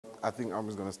I think I'm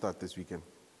just going to start this weekend.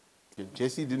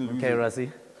 Jesse didn't lose. Okay,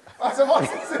 Rassi. I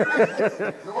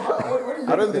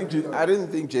didn't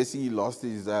think Jesse lost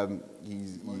his starting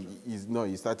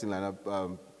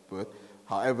lineup berth.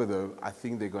 However, though, I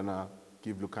think they're gonna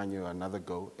give Lukhanyo another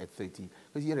go at 30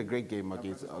 because he had a great game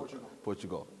against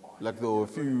Portugal. Like there were a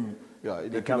few,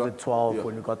 They covered 12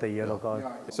 when you got the yellow card.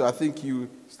 So I think you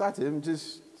start him.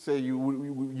 Just say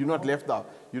you're not left out.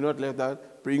 You're not left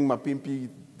out. Bring Mapimpi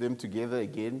them together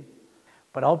again.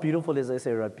 But how beautiful is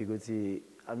SA Rugby?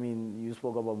 I mean, you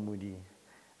spoke about Moody.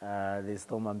 There's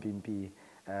still Mampimpi.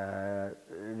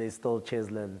 There's still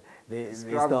Cheslin. There's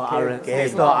still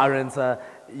Aronsa.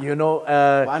 You know,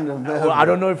 I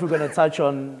don't know if we're going to touch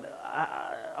on...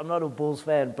 I'm not a Bulls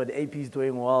fan, but AP's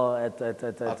doing well at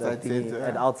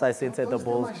outside centre at the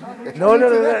Bulls. No.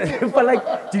 But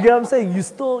like, do you get what I'm saying? You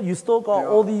still got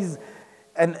all these...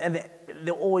 And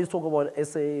they always talk about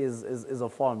SA is a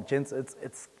farm. Gents,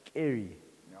 it's scary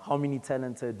how many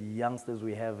talented youngsters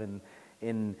we have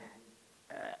in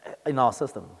our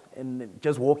system, and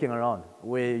just walking around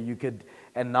where you could.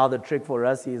 And now the trick for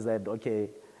us is that, okay,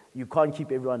 you can't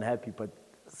keep everyone happy, but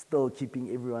still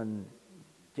keeping everyone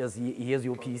just, here's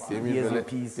your piece, here's your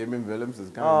piece. Damien Willems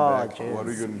is coming back. Gents. What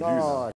are you going to do?